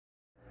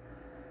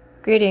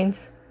Greetings.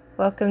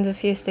 Welcome to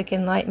Fusic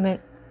Enlightenment,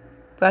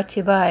 brought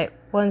to you by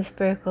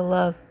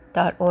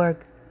OneSpiritualLove.org.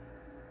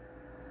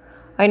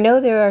 I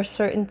know there are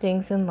certain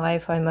things in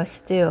life I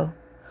must do.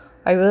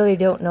 I really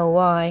don't know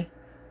why.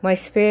 My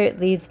spirit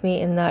leads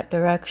me in that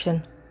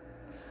direction.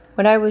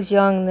 When I was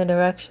young, the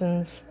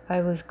directions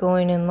I was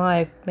going in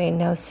life made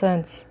no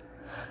sense.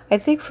 I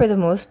think for the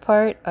most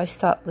part, I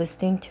stopped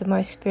listening to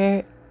my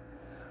spirit.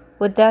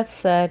 With that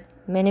said,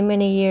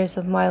 many years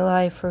of my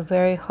life were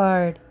very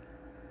hard.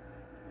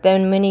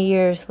 Then many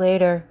years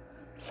later,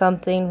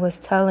 something was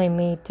telling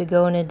me to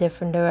go in a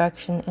different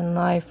direction in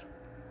life.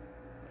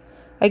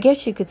 I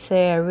guess you could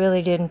say I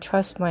really didn't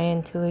trust my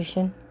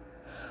intuition.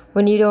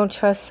 When you don't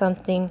trust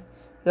something,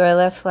 you are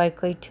less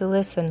likely to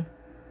listen.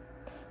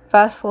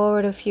 Fast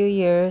forward a few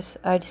years,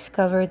 I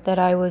discovered that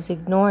I was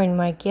ignoring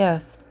my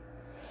gift.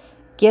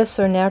 Gifts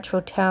are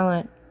natural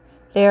talent.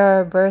 They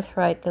are a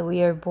birthright that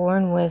we are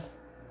born with.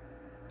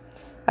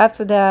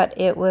 After that,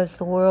 it was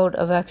the world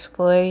of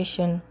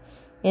exploration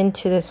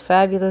into this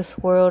fabulous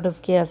world of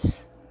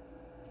gifts.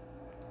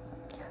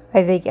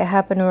 I think it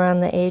happened around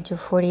the age of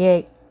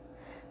 48.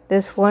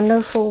 This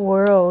wonderful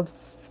world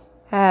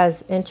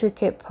has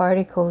intricate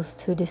particles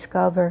to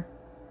discover.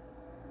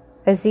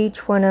 As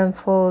each one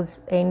unfolds,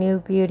 a new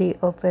beauty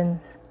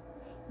opens.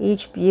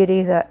 Each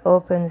beauty that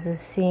opens is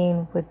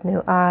seen with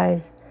new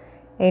eyes,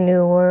 a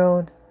new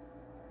world.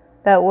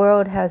 That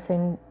world has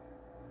a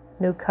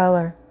new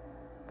color,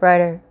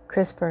 brighter,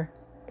 crisper,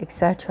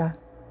 etc.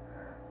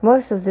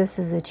 Most of this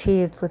is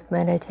achieved with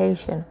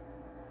meditation.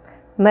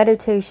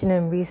 Meditation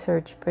and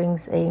research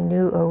brings a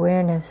new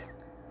awareness.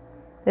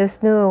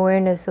 This new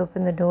awareness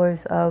opened the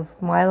doors of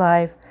my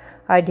life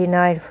I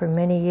denied for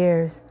many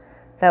years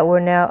that were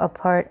now a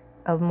part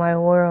of my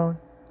world.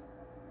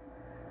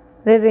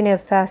 Living in a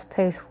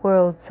fast-paced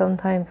world,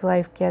 sometimes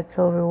life gets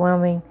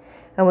overwhelming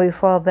and we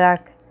fall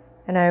back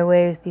in our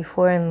ways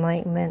before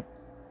enlightenment.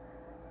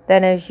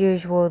 Then, as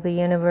usual, the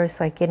universe,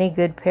 like any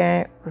good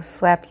parent, will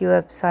slap you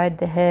upside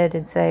the head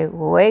and say,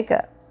 "Wake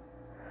up."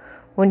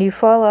 When you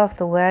fall off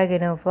the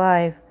wagon of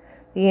life,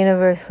 the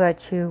universe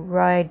lets you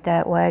ride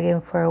that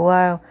wagon for a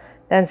while,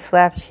 then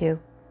slaps you.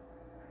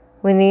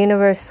 When the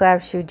universe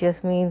slaps you,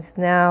 just means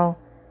now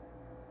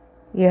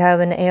you have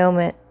an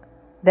ailment.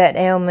 That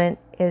ailment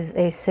is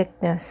a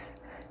sickness,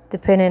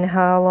 depending on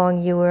how long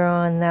you were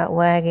on that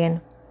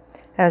wagon,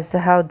 as to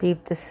how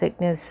deep the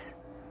sickness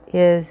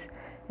is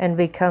and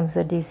becomes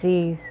a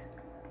disease.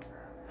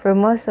 For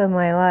most of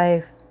my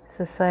life,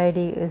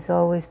 society is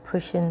always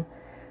pushing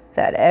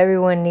that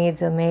everyone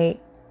needs a mate.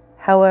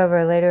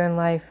 However, later in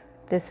life,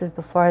 this is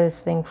the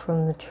farthest thing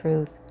from the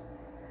truth.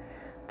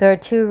 There are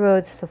two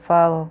roads to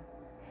follow.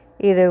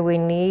 Either we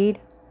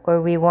need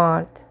or we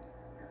want.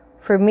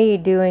 For me,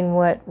 doing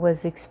what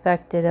was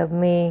expected of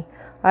me,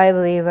 I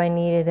believe I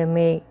needed a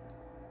mate.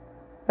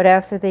 But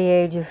after the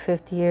age of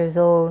 50 years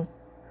old,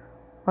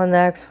 on the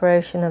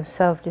exploration of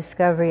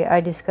self-discovery,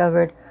 I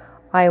discovered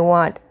I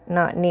want,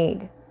 not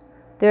need.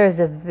 There is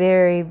a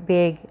very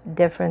big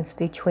difference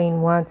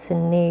between wants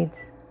and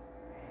needs.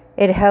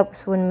 It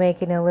helps when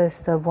making a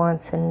list of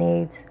wants and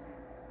needs,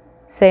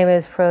 same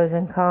as pros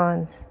and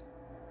cons.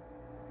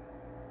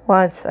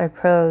 Wants are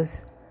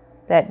pros,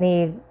 that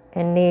need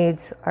and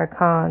needs are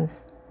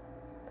cons.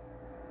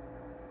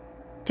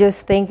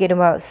 Just thinking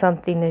about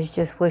something is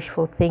just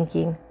wishful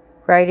thinking.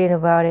 Writing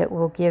about it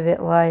will give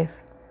it life,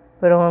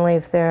 but only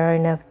if there are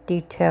enough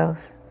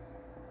details.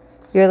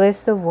 Your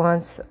list of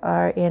wants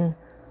are in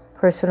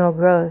personal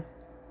growth.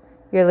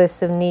 Your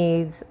list of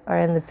needs are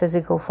in the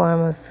physical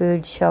form of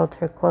food,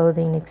 shelter,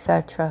 clothing,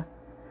 etc.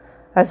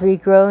 As we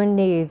grow in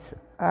needs,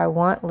 our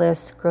want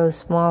list grows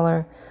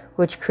smaller,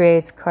 which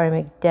creates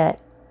karmic debt.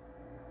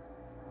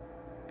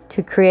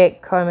 To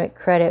create karmic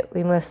credit,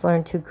 we must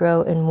learn to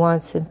grow in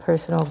wants and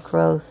personal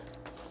growth.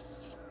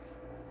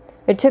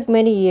 It took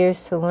many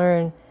years to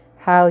learn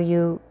how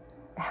to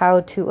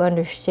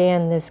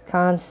understand this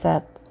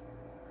concept.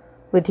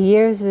 With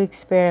years of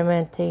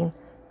experimenting,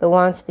 the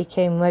wants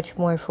became much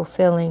more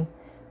fulfilling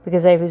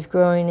because I was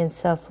growing in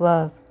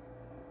self-love.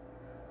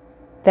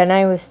 Then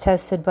I was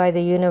tested by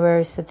the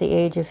universe at the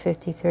age of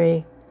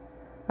 53.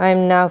 I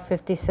am now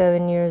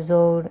 57 years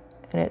old,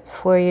 and it's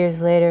 4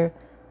 years later.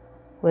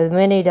 With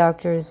many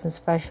doctors and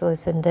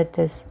specialists and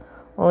dentists,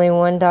 only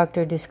one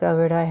doctor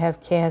discovered I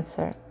have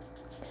cancer.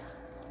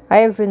 I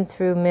have been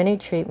through many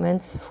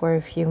treatments for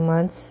a few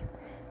months,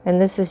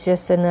 and this is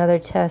just another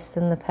test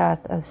in the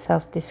path of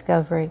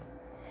self-discovery.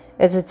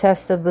 It's a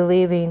test of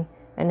believing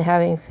and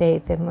having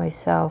faith in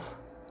myself.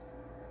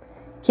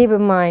 Keep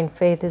in mind,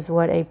 faith is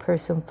what a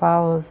person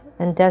follows,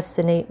 and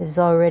destiny is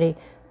already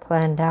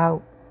planned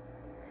out.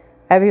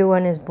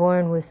 Everyone is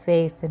born with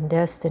faith and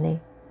destiny.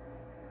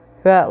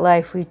 Throughout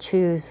life, we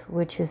choose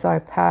which is our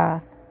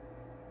path.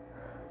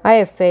 I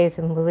have faith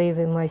and believe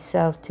in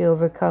myself to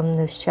overcome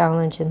this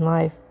challenge in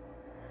life.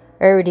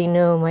 I already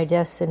know my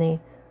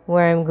destiny,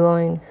 where I'm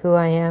going, who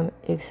I am,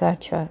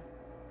 etc.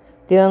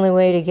 The only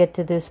way to get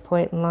to this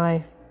point in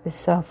life is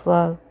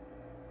self-love.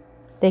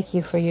 Thank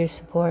you for your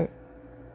support.